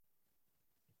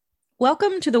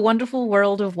Welcome to the wonderful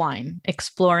world of wine,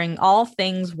 exploring all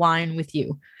things wine with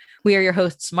you. We are your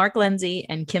hosts, Mark Lindsay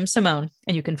and Kim Simone,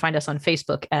 and you can find us on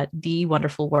Facebook at The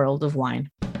Wonderful World of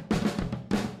Wine.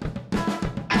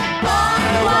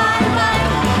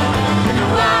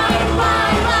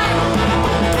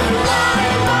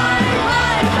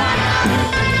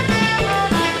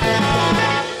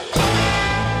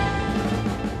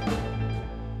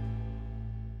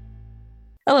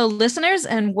 Hello, listeners,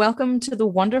 and welcome to the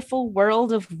wonderful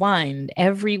world of wine.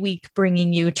 Every week,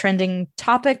 bringing you trending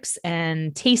topics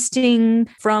and tasting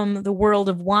from the world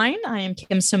of wine. I am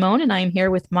Kim Simone, and I am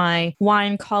here with my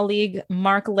wine colleague,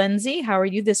 Mark Lindsay. How are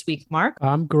you this week, Mark?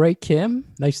 I'm great, Kim.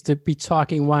 Nice to be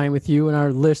talking wine with you and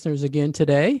our listeners again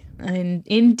today. And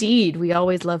indeed, we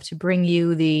always love to bring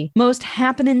you the most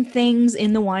happening things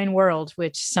in the wine world,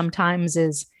 which sometimes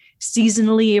is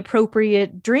seasonally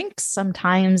appropriate drinks,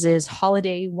 sometimes is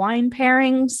holiday wine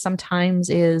pairings, sometimes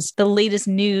is the latest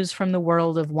news from the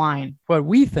world of wine. What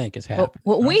we think is happening.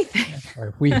 What we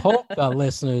think. We hope our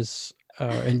listeners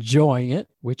are enjoying it.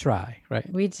 We try,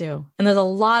 right? We do. And there's a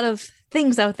lot of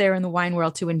things out there in the wine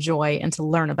world to enjoy and to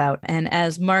learn about. And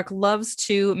as Mark loves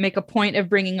to make a point of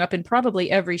bringing up in probably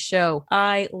every show,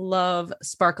 I love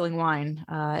sparkling wine.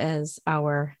 As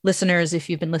our listeners, if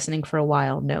you've been listening for a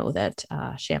while, know that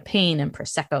champagne and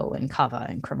Prosecco and Cava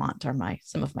and Cremant are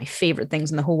some of my favorite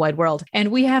things in the whole wide world.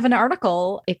 And we have an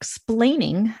article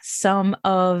explaining some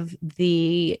of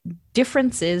the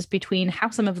differences between how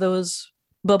some of those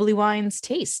bubbly wines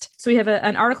taste. So we have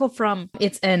an article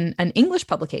it's an English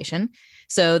publication.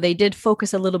 So they did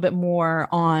focus a little bit more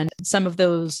on some of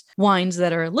those wines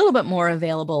that are a little bit more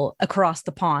available across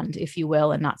the pond, if you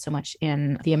will, and not so much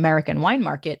in the American wine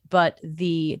market, but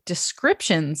the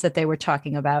descriptions that they were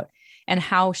talking about and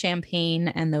how champagne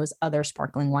and those other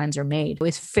sparkling wines are made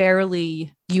is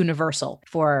fairly universal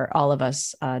for all of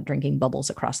us drinking bubbles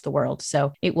across the world.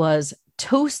 So it was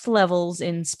toast levels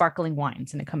in sparkling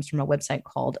wines, and it comes from a website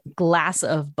called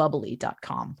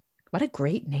glassofbubbly.com. What a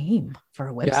great name for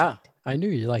a website. Yeah, I knew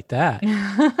you liked that.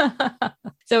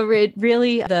 So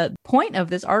really, the point of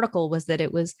this article was that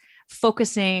it was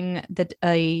focusing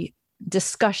a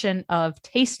discussion of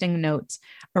tasting notes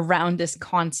around this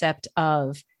concept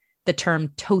of the term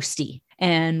toasty.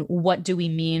 And what do we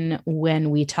mean when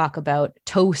we talk about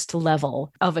toast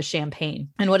level of a champagne?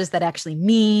 And what does that actually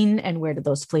mean? And where do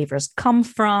those flavors come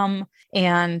from?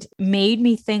 And made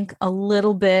me think a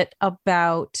little bit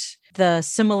about the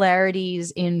similarities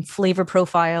in flavor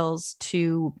profiles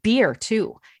to beer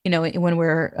too. You know, when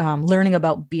we're learning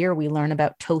about beer, we learn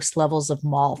about toast levels of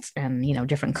malt and,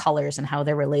 different colors and how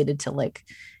they're related to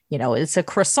it's a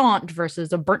croissant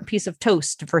versus a burnt piece of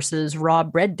toast versus raw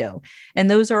bread dough. And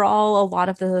those are all a lot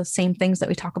of the same things that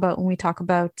we talk about when we talk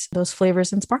about those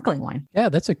flavors in sparkling wine. Yeah,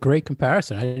 that's a great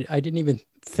comparison. I didn't even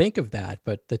think of that,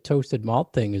 but the toasted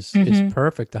malt thing is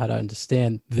perfect how to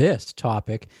understand this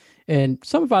topic. And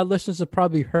some of our listeners have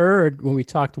probably heard when we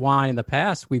talked wine in the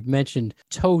past, we've mentioned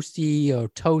toasty or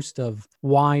toast of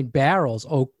wine barrels,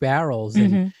 oak barrels,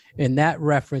 and that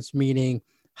reference meaning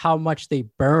how much they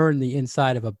burn the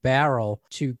inside of a barrel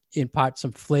to impart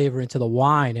some flavor into the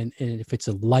wine. And if it's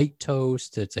a light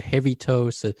toast, it's a heavy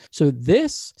toast. So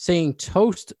this saying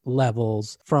toast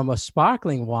levels from a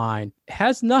sparkling wine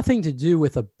has nothing to do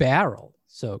with a barrel.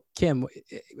 So Kim,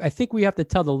 I think we have to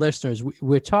tell the listeners,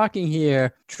 we're talking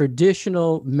here,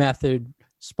 traditional method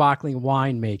sparkling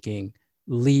winemaking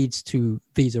leads to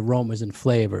these aromas and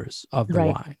flavors of the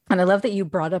wine. And I love that you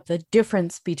brought up the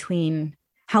difference between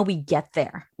how we get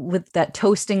there with that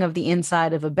toasting of the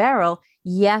inside of a barrel.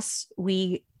 Yes,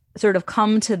 we sort of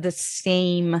come to the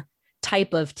same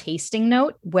type of tasting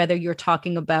note, whether you're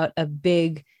talking about a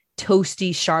big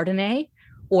toasty Chardonnay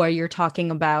or you're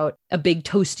talking about a big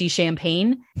toasty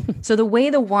champagne. So the way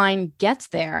the wine gets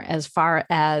there as far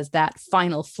as that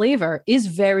final flavor is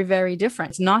very, very different.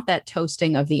 It's not that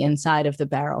toasting of the inside of the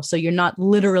barrel. So you're not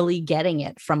literally getting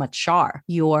it from a char.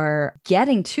 You're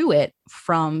getting to it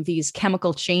from these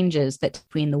chemical changes that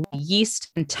between the yeast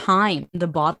and time, the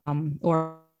bottom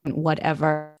or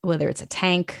whatever, whether it's a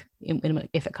tank,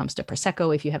 if it comes to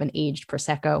Prosecco, if you have an aged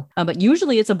Prosecco, but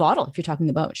usually it's a bottle if you're talking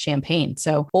about champagne.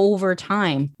 So over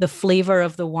time, the flavor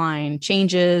of the wine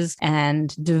changes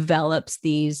and develops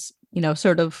these,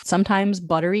 sort of sometimes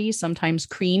buttery, sometimes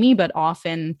creamy, but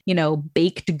often,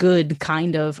 baked good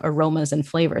kind of aromas and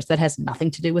flavors that has nothing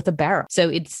to do with a barrel. So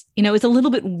it's a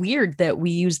little bit weird that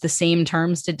we use the same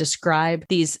terms to describe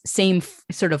these same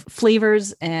sort of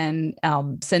flavors and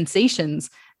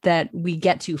sensations that we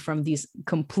get to from these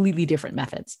completely different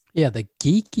methods. Yeah, the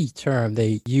geeky term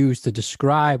they use to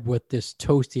describe what this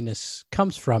toastiness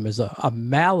comes from is a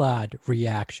Maillard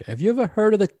reaction. Have you ever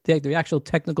heard of the actual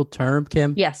technical term,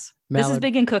 Kim? Yes. Maillard? This is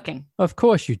big in cooking. Of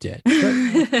course you did.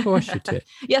 Of course you did.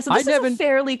 Yeah, so this is a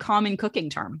fairly common cooking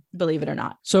term, believe it or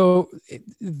not. So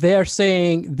they're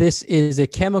saying this is a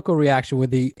chemical reaction where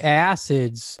the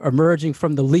acids emerging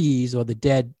from the lees or the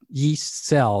dead yeast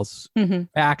cells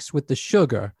acts with the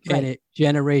sugar, and it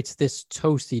generates this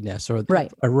toastiness or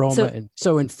aroma.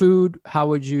 So in food, how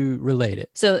would you relate it?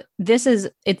 So this is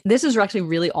actually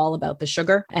really all about the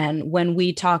sugar. And when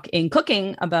we talk in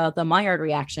cooking about the Maillard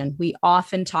reaction, we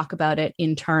often talk about it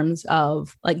in terms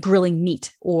of like grilling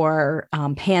meat or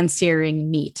pan-searing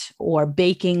meat or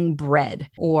baking bread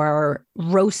or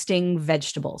roasting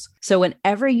vegetables. So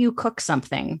whenever you cook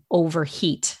something over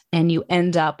heat and you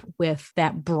end up with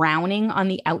that browning on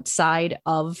the outside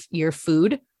of your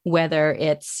food, whether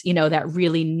it's, that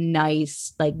really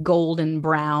nice, like golden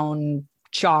brown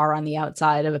char on the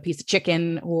outside of a piece of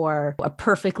chicken or a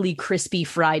perfectly crispy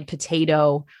fried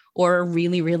potato or a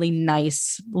really, really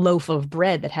nice loaf of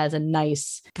bread that has a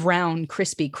nice brown,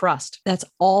 crispy crust. That's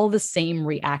all the same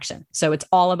reaction. So it's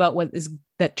all about what is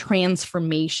that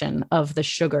transformation of the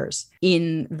sugars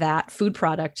in that food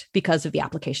product because of the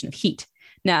application of heat.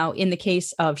 Now, in the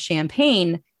case of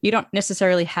champagne, you don't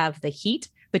necessarily have the heat,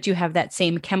 but you have that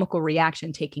same chemical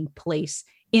reaction taking place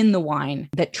in the wine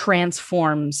that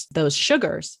transforms those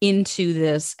sugars into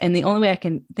this. And the only way I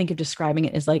can think of describing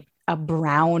it is like a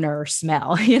browner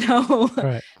smell,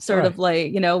 sort of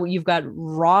like, you've got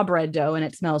raw bread dough and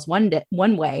it smells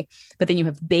one way, but then you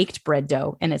have baked bread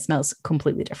dough and it smells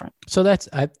completely different. So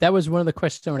that was one of the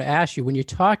questions I want to ask you. When you're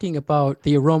talking about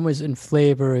the aromas and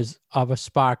flavors of a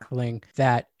sparkling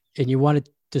and you want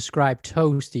to describe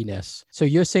toastiness. So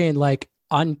you're saying like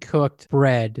uncooked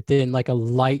bread, then like a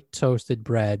light toasted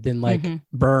bread, then like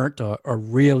burnt or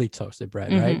really toasted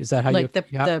bread, right? Is that how like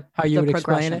you would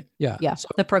explain it? Yeah. Yeah. So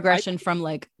the progression from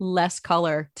like less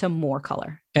color to more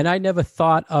color. And I never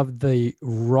thought of the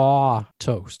raw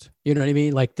toast. You know what I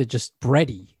mean? Like the just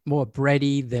more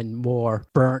bready than more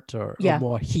burnt or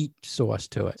more heat source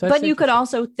to it. So but you could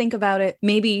also think about it,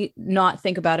 maybe not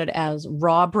think about it as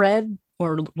raw bread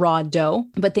or raw dough,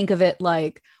 but think of it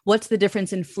like, what's the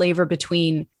difference in flavor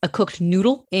between a cooked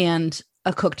noodle and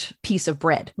a cooked piece of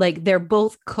bread? Like they're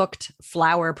both cooked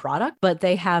flour product, but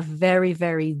they have very,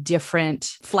 very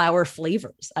different flour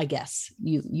flavors, I guess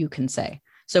you can say.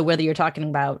 So whether you're talking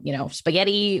about,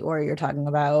 spaghetti or you're talking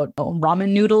about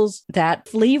ramen noodles, that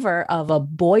flavor of a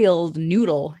boiled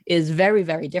noodle is very,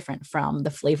 very different from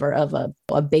the flavor of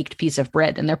a baked piece of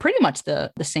bread. And they're pretty much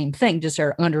the same thing, just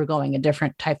are undergoing a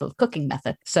different type of cooking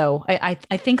method. So I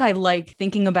think I like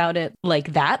thinking about it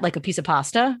like that, like a piece of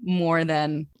pasta more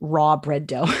than raw bread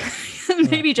dough.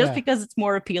 Maybe because it's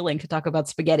more appealing to talk about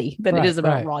spaghetti than it is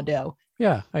about raw dough.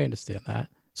 Yeah, I understand that.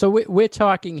 So we're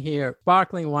talking here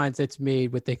sparkling wines that's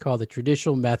made what they call the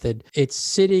traditional method. It's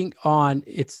sitting on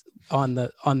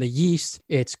the yeast.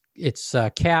 It's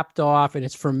capped off and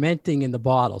it's fermenting in the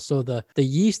bottle. So the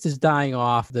yeast is dying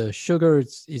off. The sugar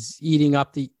is eating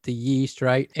up the yeast,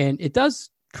 right? And it does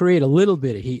create a little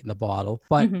bit of heat in the bottle,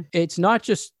 but it's not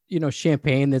just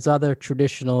champagne. There's other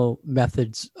traditional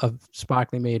methods of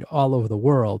sparkling made all over the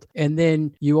world. And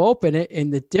then you open it,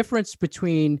 and the difference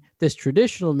between this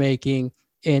traditional making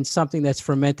and something that's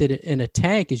fermented in a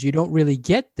tank is you don't really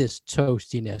get this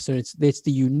toastiness. And it's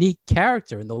the unique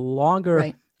character. And the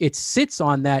longer it sits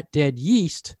on that dead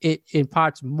yeast, it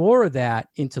imparts more of that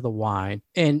into the wine.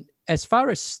 And as far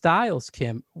as styles,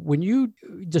 Kim, when you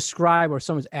describe or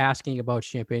someone's asking about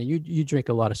champagne, you drink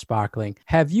a lot of sparkling.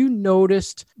 Have you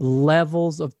noticed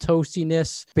levels of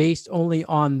toastiness based only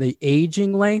on the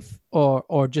aging length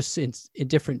or just in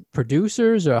different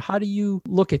producers? Or how do you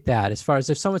look at that as far as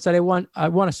if someone said, I want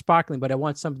a sparkling, but I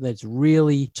want something that's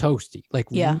really toasty,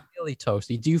 really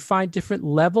toasty. Do you find different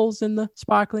levels in the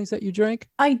sparklings that you drink?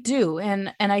 I do.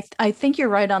 And I think you're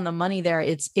right on the money there.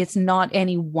 It's not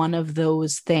any one of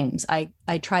those things.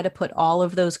 I try to put all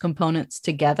of those components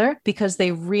together because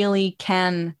they really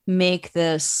can make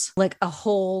this like a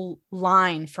whole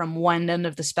line from one end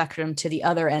of the spectrum to the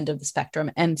other end of the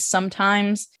spectrum. And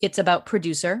sometimes it's about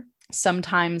producer.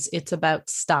 Sometimes it's about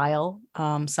style.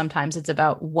 Sometimes it's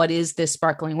about what is this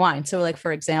sparkling wine. So like,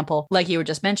 for example, like you were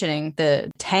just mentioning,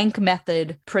 the tank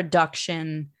method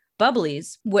production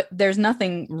bubblies, there's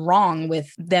nothing wrong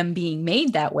with them being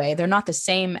made that way. They're not the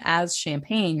same as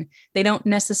champagne. They don't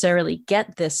necessarily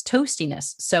get this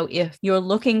toastiness. So if you're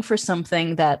looking for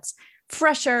something that's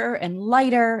fresher and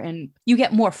lighter, and you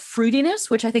get more fruitiness,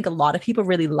 which I think a lot of people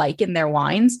really like in their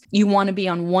wines. You want to be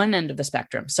on one end of the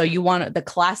spectrum. So you want the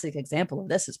classic example of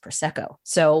this is Prosecco.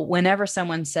 So whenever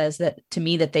someone says that to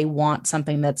me that they want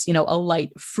something that's, you know, a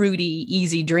light, fruity,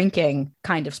 easy drinking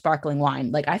kind of sparkling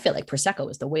wine, like I feel like Prosecco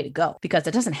is the way to go because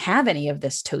it doesn't have any of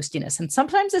this toastiness. And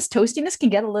sometimes this toastiness can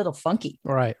get a little funky.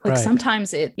 Right. Like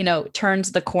sometimes it, you know,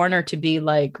 turns the corner to be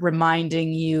like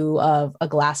reminding you of a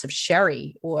glass of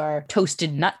sherry or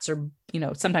toasted nuts or, you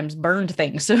know, sometimes burned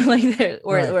things. So like,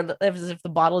 or as if the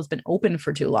bottle has been open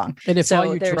for too long. And if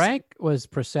all you drank was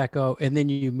Prosecco and then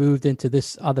you moved into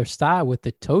this other style with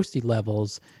the toasty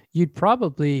levels, you'd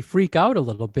probably freak out a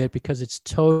little bit because it's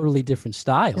totally different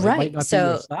style. Right. It might not be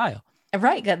your style.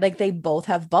 Right. Like they both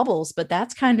have bubbles, but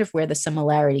that's kind of where the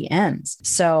similarity ends.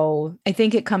 So I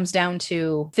think it comes down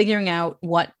to figuring out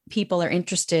what people are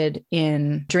interested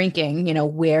in drinking, you know,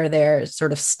 where their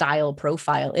sort of style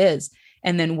profile is,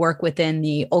 and then work within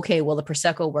the, okay, will the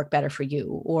Prosecco work better for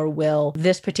you? Or will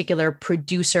this particular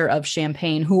producer of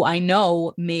champagne, who I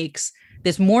know makes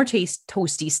this more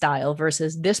toasty style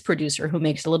versus this producer who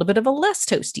makes a little bit of a less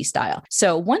toasty style.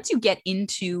 So once you get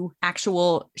into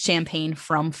actual champagne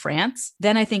from France,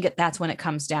 then I think that's when it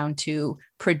comes down to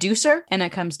producer, and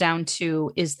it comes down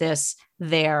to, is this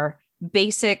their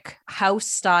basic house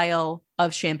style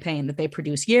of champagne that they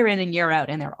produce year in and year out,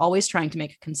 and they're always trying to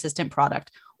make a consistent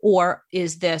product? Or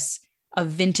is this a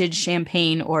vintage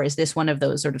champagne, or is this one of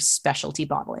those sort of specialty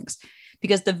bottlings?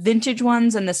 Because the vintage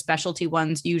ones and the specialty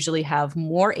ones usually have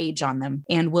more age on them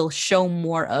and will show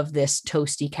more of this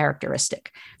toasty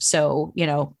characteristic. So, you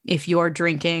know, if you're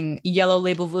drinking Yellow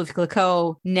Label Veuve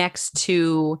Clicquot next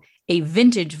to a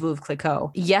vintage Veuve Clicquot,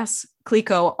 yes,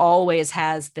 Clicquot always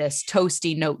has this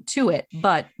toasty note to it,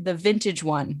 but the vintage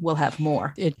one will have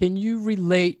more. And can you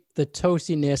relate the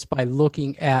toastiness by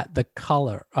looking at the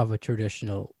color of a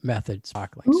traditional method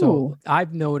sparkling? Ooh. So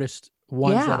I've noticed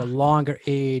ones that are longer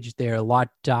age, they're a lot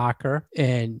darker,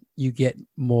 and you get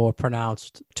more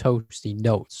pronounced toasty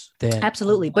notes.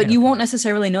 Absolutely. But you won't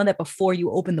necessarily know that before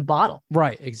you open the bottle.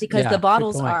 Right. Because the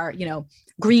bottles are, you know,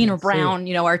 green or brown,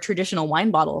 you know, our traditional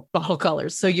wine bottle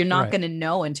colors. So you're not going to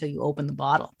know until you open the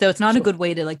bottle. So it's not a good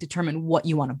way to like determine what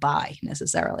you want to buy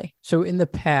necessarily. So in the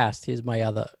past, here's my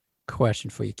other question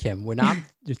for you, Kim. When I'm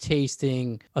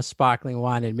tasting a sparkling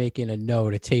wine and making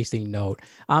a tasting note,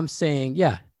 I'm saying,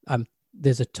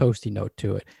 there's a toasty note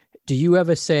to it. Do you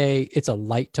ever say it's a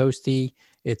light toasty,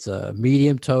 it's a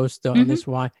medium toast on this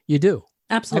wine? You do.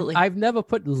 Absolutely. I've never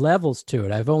put levels to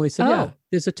it. I've only said,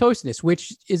 there's a toastiness,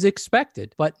 which is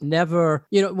expected, but never,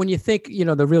 you know, when you think, you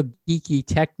know, the real geeky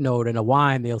tech note in a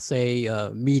wine, they'll say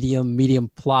medium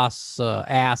plus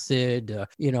acid,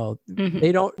 you know,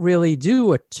 they don't really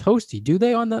do a toasty, do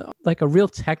they, on the, like a real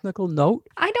technical note?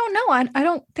 I don't know. I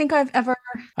don't think I've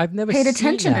never paid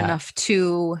attention enough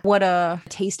to what a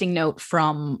tasting note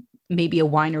from maybe a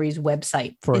winery's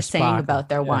website is saying about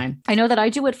their wine. I know that I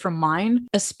do it for mine,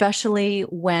 especially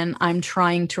when I'm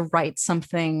trying to write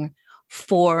something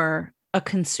for a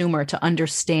consumer to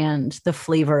understand the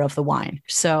flavor of the wine.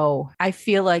 So I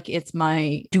feel like it's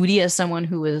my duty as someone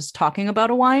who is talking about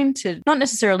a wine to not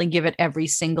necessarily give it every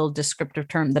single descriptive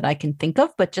term that I can think of,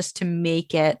 but just to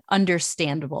make it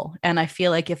understandable. And I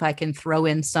feel like if I can throw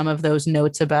in some of those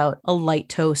notes about a light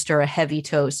toast or a heavy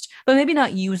toast, but maybe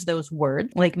not use those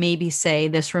words, like maybe say,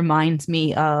 this reminds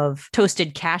me of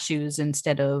toasted cashews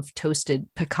instead of toasted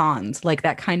pecans, like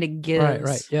that kind of gives...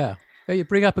 Right. Yeah. You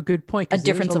bring up a good point. A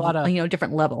difference of, you know,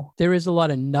 different level. There is a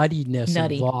lot of nuttiness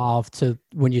involved to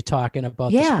when you're talking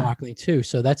about the sparkling too.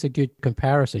 So that's a good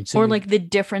comparison. So or like the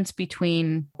difference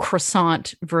between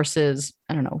croissant versus,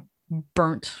 I don't know,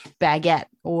 burnt baguette,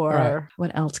 or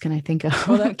what else can I think of?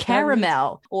 Well,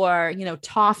 caramel, or, you know,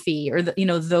 toffee, or, you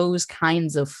know, those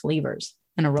kinds of flavors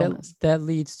and aromas. That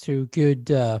leads to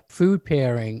good food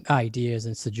pairing ideas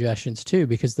and suggestions too,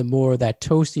 because the more that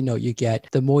toasty note you get,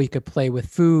 the more you could play with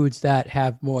foods that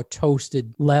have more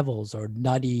toasted levels or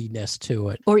nuttiness to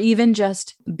it. Or even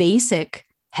just basic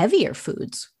heavier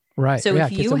foods. Right. So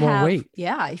if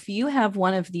you have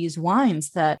one of these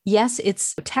wines that, yes,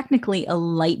 it's technically a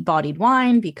light bodied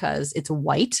wine because it's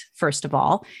white, first of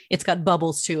all, it's got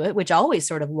bubbles to it, which always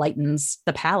sort of lightens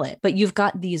the palate, but you've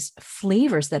got these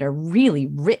flavors that are really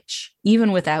rich,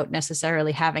 even without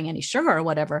necessarily having any sugar or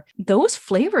whatever. Those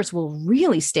flavors will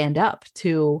really stand up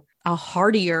to a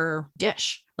heartier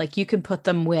dish. Like you can put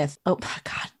them with,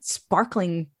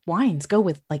 sparkling wines go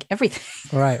with like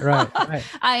everything. Right.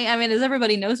 I mean, as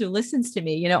everybody knows who listens to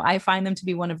me, you know, I find them to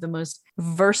be one of the most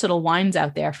versatile wines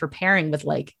out there for pairing with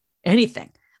like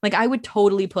anything. Like I would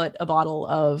totally put a bottle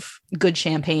of good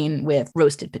champagne with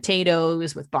roasted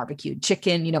potatoes, with barbecued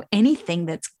chicken, anything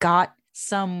that's got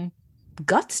some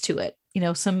guts to it,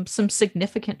 some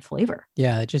significant flavor.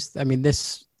 Yeah,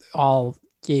 this all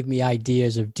gave me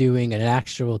ideas of doing an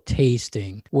actual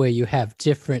tasting where you have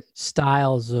different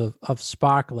styles of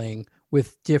sparkling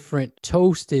with different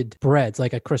toasted breads,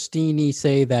 like a crostini,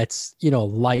 say that's,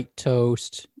 light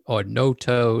toast or no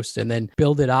toast, and then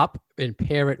build it up and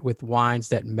pair it with wines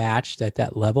that matched at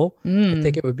that level. I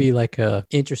think it would be like a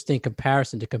interesting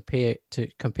comparison to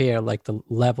compare like the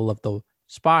level of the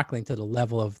sparkling to the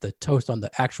level of the toast on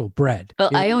the actual bread.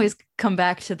 Well, I always come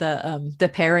back to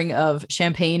the pairing of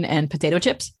champagne and potato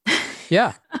chips.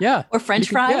 Yeah. Or French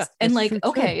fries. And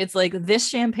it's like this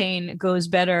champagne goes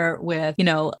better with,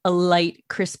 a light,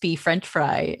 crispy French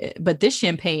fry, but this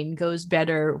champagne goes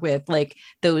better with like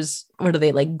those, what are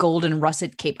they, like golden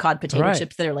russet Cape Cod potato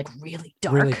chips that are like really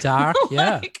dark. Really dark.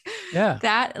 Yeah.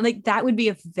 That would be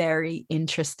a very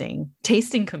interesting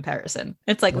tasting comparison.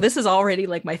 It's like, this is already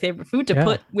like my favorite food to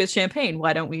put with champagne.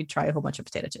 Why don't we try a whole bunch of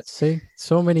potato chips? See,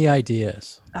 so many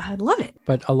ideas. I love it.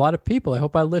 But a lot of people, I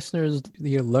hope our listeners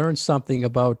learn something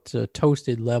about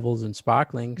toasted levels and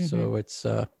sparkling. Mm-hmm. So it's,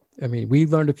 we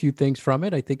learned a few things from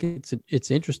it. I think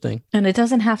it's interesting. And it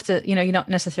doesn't have to, you don't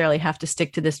necessarily have to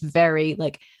stick to this very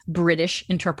like British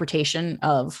interpretation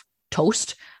of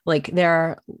toast. Like there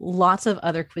are lots of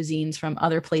other cuisines from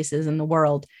other places in the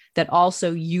world that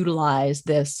also utilize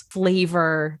this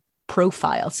flavor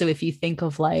profile. So if you think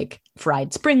of like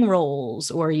fried spring rolls,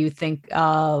 or you think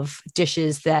of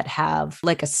dishes that have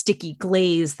like a sticky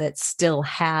glaze that still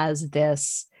has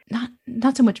this,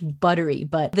 not so much buttery,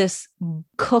 but this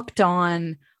cooked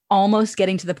on, almost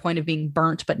getting to the point of being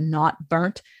burnt, but not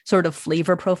burnt sort of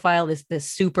flavor profile, this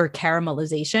super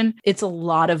caramelization. It's a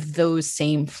lot of those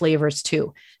same flavors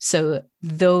too. So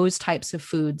those types of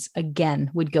foods,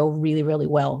 again, would go really, really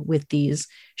well with these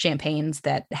champagnes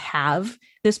that have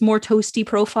this more toasty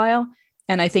profile.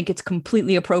 And I think it's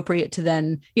completely appropriate to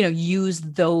then, use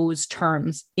those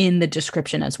terms in the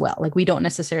description as well. Like we don't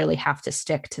necessarily have to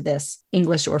stick to this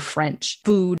English or French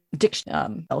food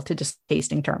diction to just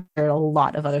tasting term. There are a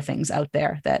lot of other things out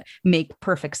there that make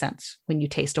perfect sense when you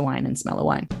taste a wine and smell a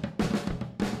wine.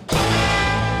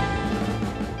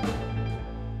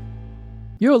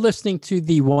 You're listening to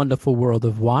The Wonderful World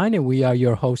of Wine, and we are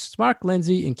your hosts, Mark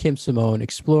Lindsay and Kim Simone,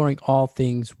 exploring all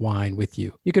things wine with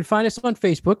you. You can find us on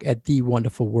Facebook at The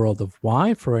Wonderful World of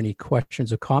Wine. For any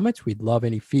questions or comments, we'd love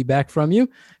any feedback from you.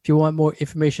 If you want more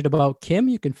information about Kim,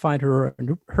 you can find her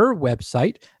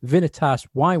website,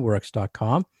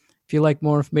 VinitasWineworks.com. If you like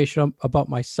more information about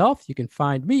myself, you can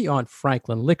find me on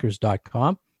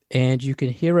FranklinLiquors.com. And you can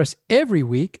hear us every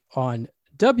week on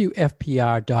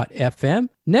WFPR.FM.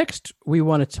 Next, we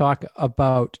want to talk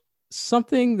about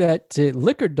something that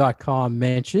Liquor.com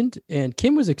mentioned, and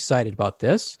Kim was excited about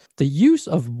this, the use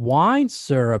of wine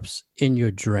syrups in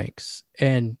your drinks.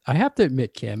 And I have to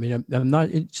admit, Kim,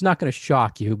 it's not going to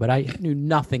shock you, but I knew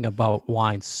nothing about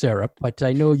wine syrup, but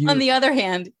I know you. On the other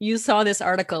hand, you saw this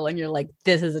article and you're like,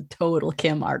 this is a total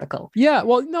Kim article. Yeah.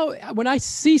 Well, no, when I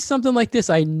see something like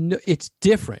this, I know it's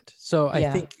different. So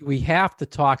I think we have to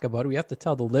talk about it. We have to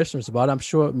tell the listeners about it. I'm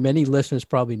sure many listeners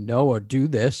probably know or do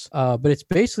this, but it's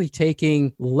basically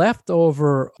taking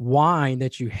leftover wine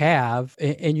that you have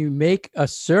and you make a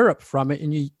syrup from it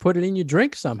and you put it in your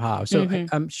drink somehow. So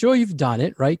I'm sure you've done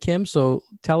it, right, Kim? So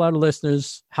tell our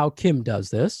listeners how Kim does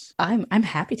this. I'm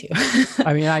happy to.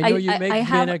 I mean, I know you make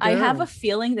vinegar. I have a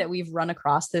feeling that we've run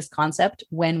across this concept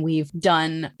when we've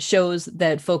done shows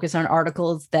that focus on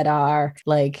articles that are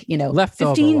like,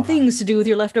 leftover 15 wine. Things to do with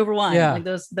your leftover wine, like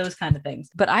those kind of things.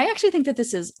 But I actually think that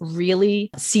this is really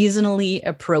seasonally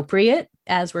appropriate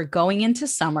as we're going into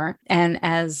summer, and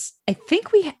as I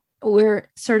think we're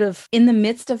sort of in the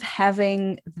midst of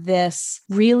having this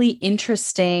really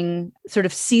interesting sort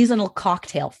of seasonal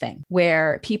cocktail thing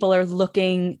where people are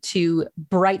looking to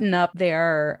brighten up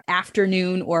their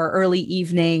afternoon or early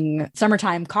evening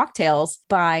summertime cocktails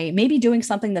by maybe doing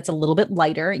something that's a little bit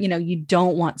lighter. You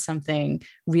don't want something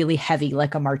really heavy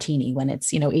like a martini when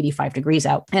it's, 85 degrees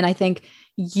out. And I think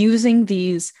using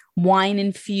these wine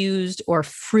infused or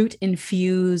fruit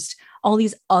infused, all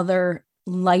these other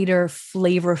lighter,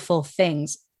 flavorful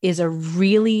things is a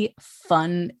really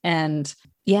fun and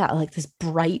like this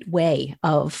bright way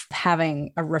of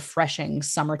having a refreshing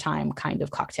summertime kind of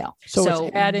cocktail. So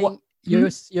it's adding, you're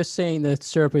saying that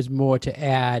syrup is more to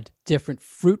add different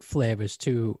fruit flavors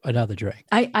to another drink.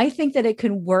 I think that it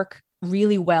can work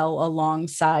really well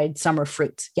alongside summer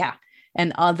fruits. Yeah.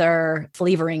 and other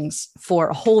flavorings for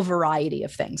a whole variety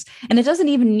of things. And it doesn't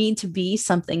even need to be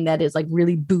something that is like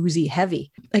really boozy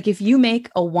heavy. Like if you make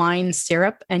a wine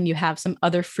syrup and you have some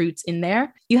other fruits in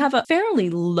there, you have a fairly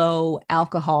low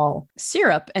alcohol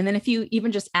syrup. And then if you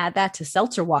even just add that to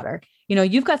seltzer water,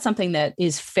 you've got something that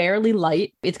is fairly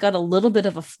light. It's got a little bit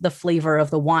of the flavor of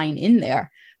the wine in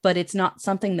there, but it's not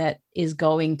something that is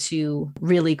going to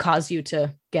really cause you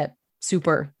to get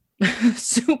super,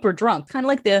 super drunk. Kind of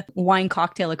like the wine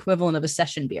cocktail equivalent of a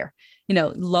session beer,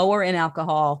 lower in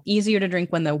alcohol, easier to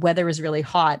drink when the weather is really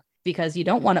hot, because you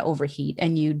don't want to overheat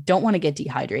and you don't want to get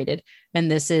dehydrated.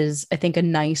 And this is, I think, a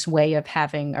nice way of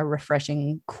having a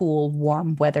refreshing, cool,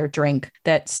 warm weather drink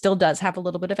that still does have a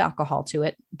little bit of alcohol to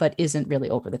it, but isn't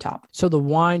really over the top. So the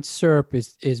wine syrup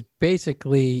is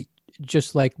basically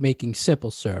just like making simple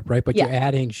syrup, right? But you're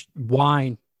adding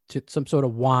wine to some sort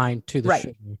of wine to the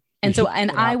sugar.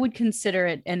 And I would consider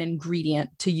it an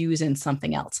ingredient to use in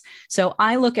something else. So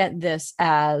I look at this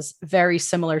as very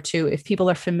similar to, if people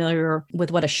are familiar with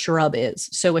what a shrub is.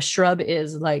 So a shrub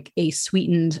is like a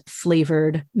sweetened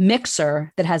flavored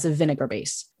mixer that has a vinegar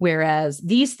base, whereas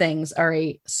these things are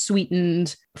a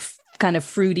sweetened kind of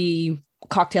fruity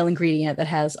cocktail ingredient that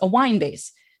has a wine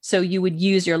base. So you would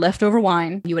use your leftover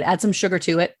wine, you would add some sugar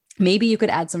to it. Maybe you could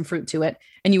add some fruit to it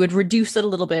and you would reduce it a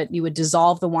little bit. You would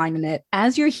dissolve the wine in it.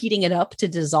 As you're heating it up to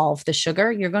dissolve the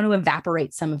sugar, you're going to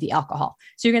evaporate some of the alcohol.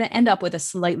 So you're going to end up with a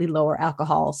slightly lower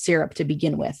alcohol syrup to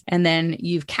begin with. And then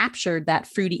you've captured that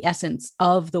fruity essence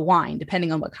of the wine,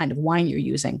 depending on what kind of wine you're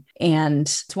using. And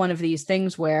it's one of these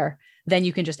things where then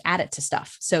you can just add it to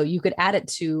stuff. So you could add it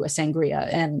to a sangria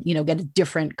and, get a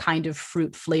different kind of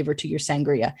fruit flavor to your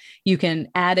sangria. You can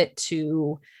add it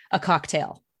to a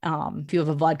cocktail. If you have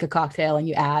a vodka cocktail and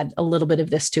you add a little bit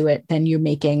of this to it, then you're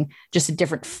making just a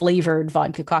different flavored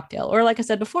vodka cocktail. Or like I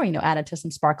said before, add it to some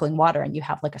sparkling water and you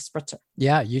have like a spritzer.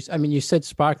 Yeah. You said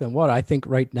sparkling water. I think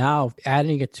right now,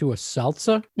 adding it to a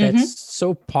seltzer, that's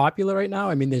so popular right now.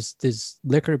 I mean, there's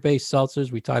liquor-based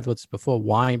seltzers. We talked about this before,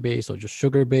 wine-based or just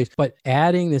sugar-based, but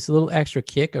adding this little extra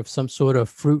kick of some sort of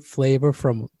fruit flavor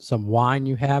from some wine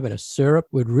you have in a syrup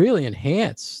would really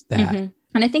enhance that.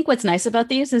 And I think what's nice about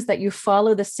these is that you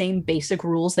follow the same basic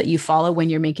rules that you follow when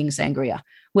you're making sangria,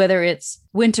 whether it's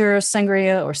winter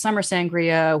sangria or summer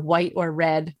sangria, white or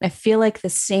red. I feel like the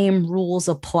same rules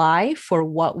apply for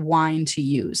what wine to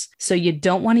use. So you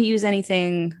don't want to use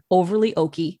anything overly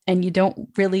oaky, and you don't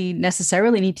really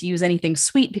necessarily need to use anything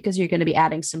sweet because you're going to be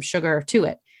adding some sugar to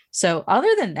it. So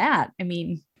other than that,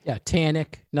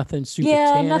 tannic, nothing super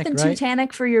tannic, nothing right? too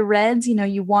tannic for your reds.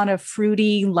 You want a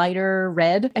fruity, lighter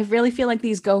red. I really feel like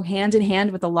these go hand in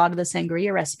hand with a lot of the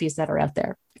sangria recipes that are out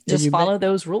there. Just follow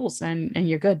those rules and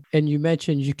you're good. And you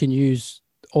mentioned you can use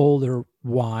older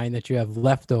wine that you have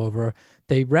left over.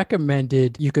 They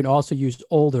recommended you can also use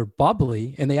older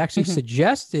bubbly, and they actually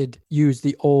suggested use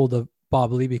the older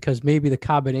bubbly because maybe the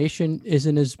carbonation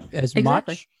isn't as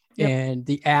much and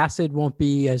the acid won't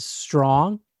be as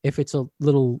strong if it's a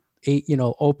little,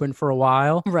 open for a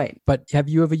while. Right. But have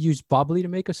you ever used bubbly to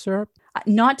make a syrup?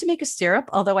 Not to make a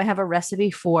syrup, although I have a recipe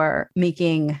for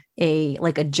making a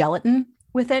gelatin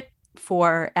with it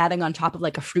for adding on top of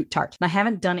like a fruit tart. And I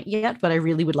haven't done it yet, but I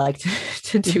really would like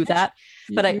to do that.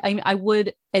 But I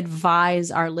would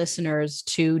advise our listeners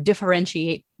to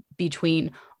differentiate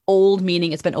between old,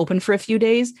 meaning it's been open for a few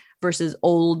days, versus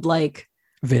old, like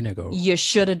vinegar. You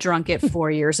should have drunk it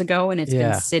 4 years ago and it's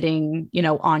been sitting,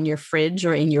 on your fridge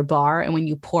or in your bar. And when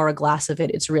you pour a glass of it,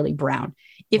 it's really brown.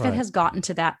 If it has gotten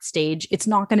to that stage, it's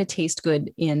not going to taste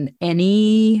good in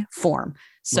any form.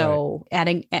 So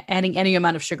adding any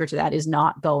amount of sugar to that is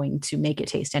not going to make it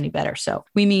taste any better. So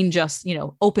we mean just,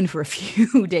 open for a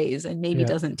few days and maybe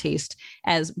doesn't taste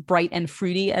as bright and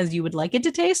fruity as you would like it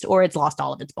to taste, or it's lost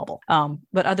all of its bubble.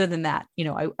 But other than that,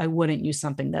 I wouldn't use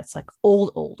something that's like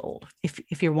old.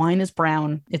 If your wine is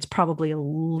brown, it's probably a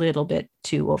little bit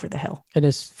too over the hill. And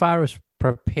as far as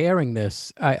preparing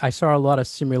this, I saw a lot of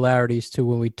similarities to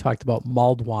when we talked about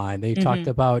mulled wine. They talked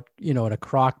about, in a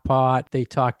crock pot. They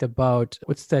talked about,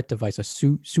 what's that device? A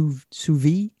sous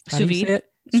vide? Sous vide.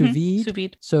 Sous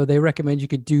vide. So they recommend you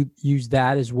could use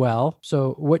that as well.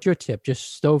 So what's your tip?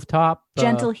 Just stovetop?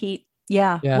 Gentle heat.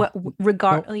 Yeah.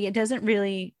 It doesn't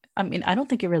really, I don't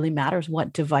think it really matters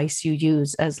what device you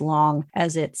use as long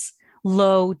as it's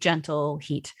low, gentle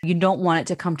heat. You don't want it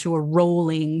to come to a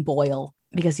rolling boil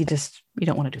because you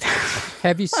don't want to do that.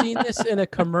 Have you seen this in a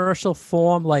commercial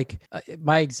form? Like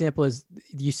my example is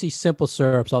you see simple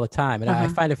syrups all the time. And I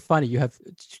find it funny. You have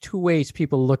two ways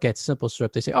people look at simple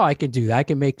syrup. They say, oh, I can do that. I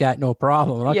can make that. No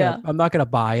problem. I'm not going to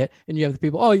buy it. And you have the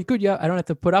people, oh, you could. Yeah. I don't have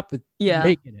to put up with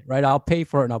making it. Right. I'll pay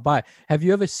for it and I'll buy it. Have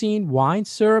you ever seen wine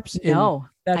syrups? No.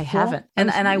 I haven't. And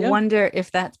I wonder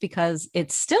if that's because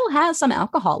it still has some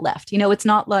alcohol left. It's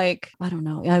not like, I don't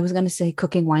know. I was going to say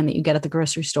cooking wine that you get at the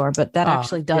grocery store, but that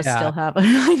actually does still have.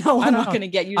 I know I'm not going to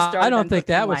get you started. I don't think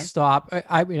that would stop.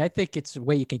 I mean, I think it's a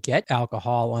way you can get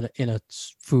alcohol in a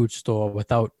food store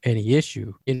without any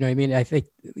issue. You know what I mean? I think,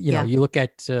 you look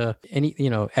at any,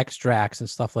 extracts and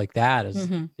stuff like that it's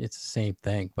the same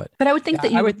thing. But I would think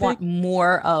that you would want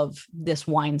more of this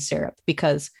wine syrup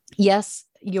because yes,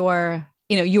 you're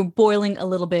boiling a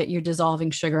little bit, you're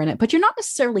dissolving sugar in it, but you're not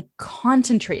necessarily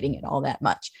concentrating it all that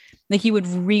much. Like you would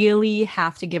really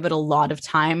have to give it a lot of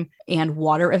time and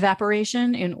water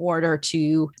evaporation in order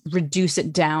to reduce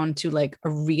it down to like a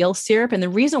real syrup. And the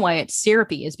reason why it's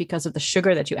syrupy is because of the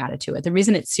sugar that you added to it. The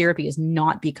reason it's syrupy is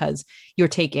not because you're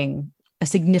taking a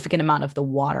significant amount of the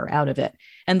water out of it.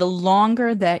 And the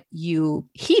longer that you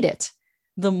heat it,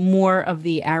 the more of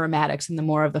the aromatics and the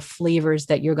more of the flavors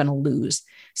that you're going to lose.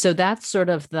 So that's sort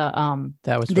of the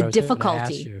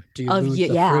difficulty of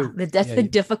the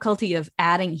difficulty of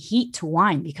adding heat to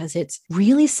wine because it's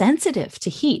really sensitive to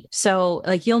heat. So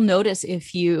like you'll notice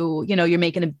if you're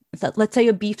making let's say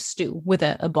a beef stew with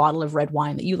a bottle of red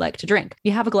wine that you like to drink.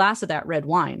 You have a glass of that red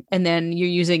wine and then you're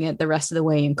using it the rest of the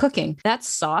way in cooking. That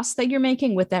sauce that you're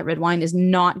making with that red wine is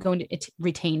not going to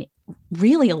retain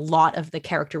really a lot of the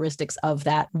characteristics of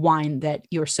that wine that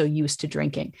you're so used to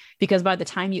drinking. Because by the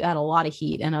time you add a lot of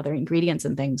heat and other ingredients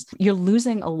and things, you're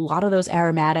losing a lot of those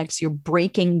aromatics. You're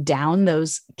breaking down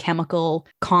those chemical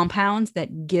compounds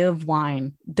that give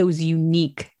wine those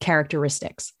unique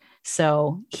characteristics.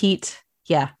 So heat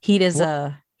is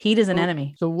an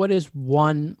enemy. So what is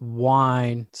one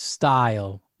wine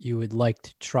style you would like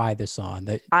to try this on?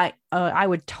 That I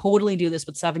would totally do this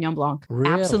with Sauvignon Blanc.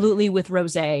 Really? Absolutely with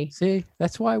rosé. See,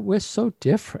 that's why we're so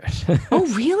different. Oh,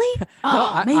 really?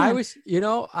 Oh,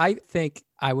 man. I think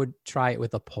I would try it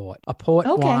with a port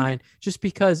wine, just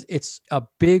because it's a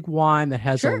big wine that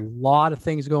has a lot of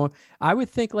things going. I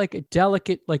would think like a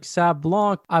delicate, like Sauv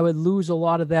Blanc, I would lose a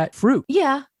lot of that fruit.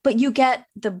 Yeah. But you get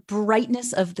the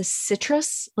brightness of the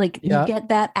citrus, like you get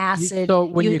that acid. So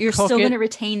when you're still going to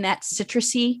retain that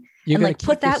citrusy, and like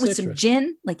put that with some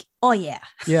gin. Like, oh yeah,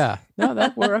 yeah, no,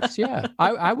 that works. Yeah,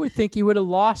 I would think you would have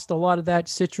lost a lot of that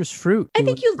citrus fruit. I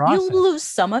think you lose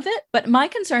some of it. But my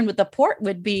concern with the port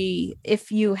would be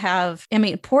if you have. I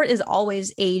mean, port is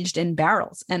always aged in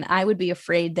barrels, and I would be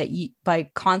afraid that by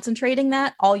concentrating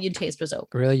that, all you'd taste was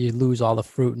oak. Really, you lose all the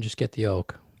fruit and just get the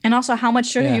oak. And also, how much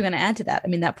sugar you're going to add to that? I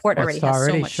mean, that port already has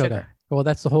so much sugar. Well,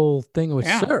 that's the whole thing with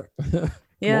syrup.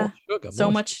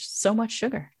 So much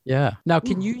sugar. Yeah. Now,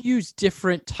 can you use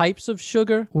different types of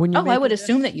sugar when you? I would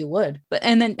assume that you would, but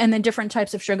and then different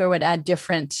types of sugar would add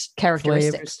different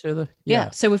characteristics to the.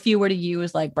 Yeah. So if you were to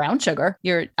use like brown sugar,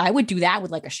 I would do that with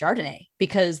like a Chardonnay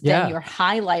because then you're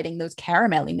highlighting those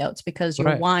caramelly notes because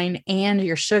your wine and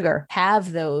your sugar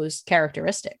have those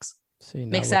characteristics.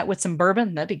 Mix that with some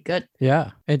bourbon. That'd be good.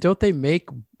 Yeah. And don't they make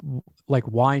like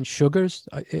wine sugars?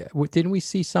 Didn't we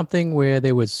see something where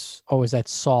there was that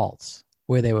salts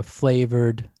where they were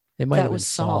flavored? It might have been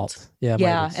salt. Yeah.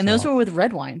 Yeah. And those were with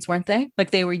red wines, weren't they?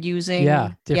 Like they were using.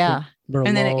 Yeah. Merlot,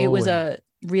 and then it was a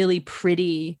really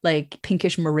pretty, like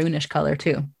pinkish maroonish color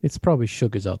too. It's probably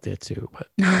sugars out there too, but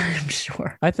I'm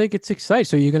sure. I think it's exciting.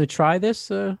 So you're going to try this?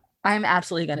 I'm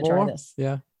absolutely going to try this.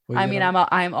 Yeah. I mean,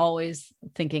 I'm always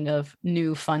thinking of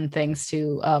new fun things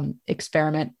to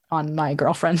experiment on my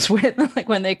girlfriends with, like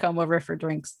when they come over for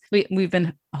drinks. We've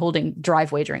been holding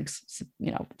driveway drinks,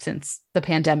 since the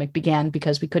pandemic began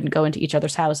because we couldn't go into each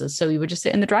other's houses. So we would just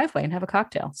sit in the driveway and have a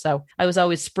cocktail. So I was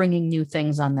always springing new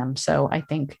things on them. So I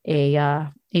think a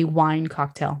wine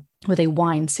cocktail with a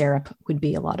wine syrup would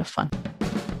be a lot of fun.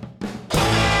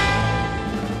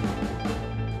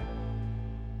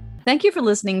 Thank you for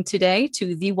listening today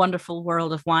to The Wonderful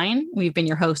World of Wine. We've been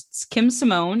your hosts, Kim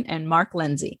Simone and Mark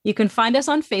Lindsay. You can find us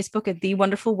on Facebook at The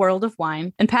Wonderful World of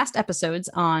Wine and past episodes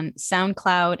on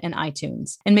SoundCloud and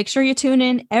iTunes. And make sure you tune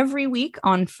in every week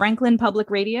on Franklin Public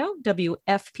Radio,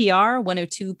 WFPR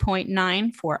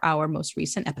 102.9 for our most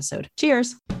recent episode.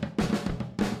 Cheers.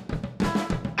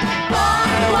 Wine,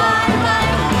 wine, wine.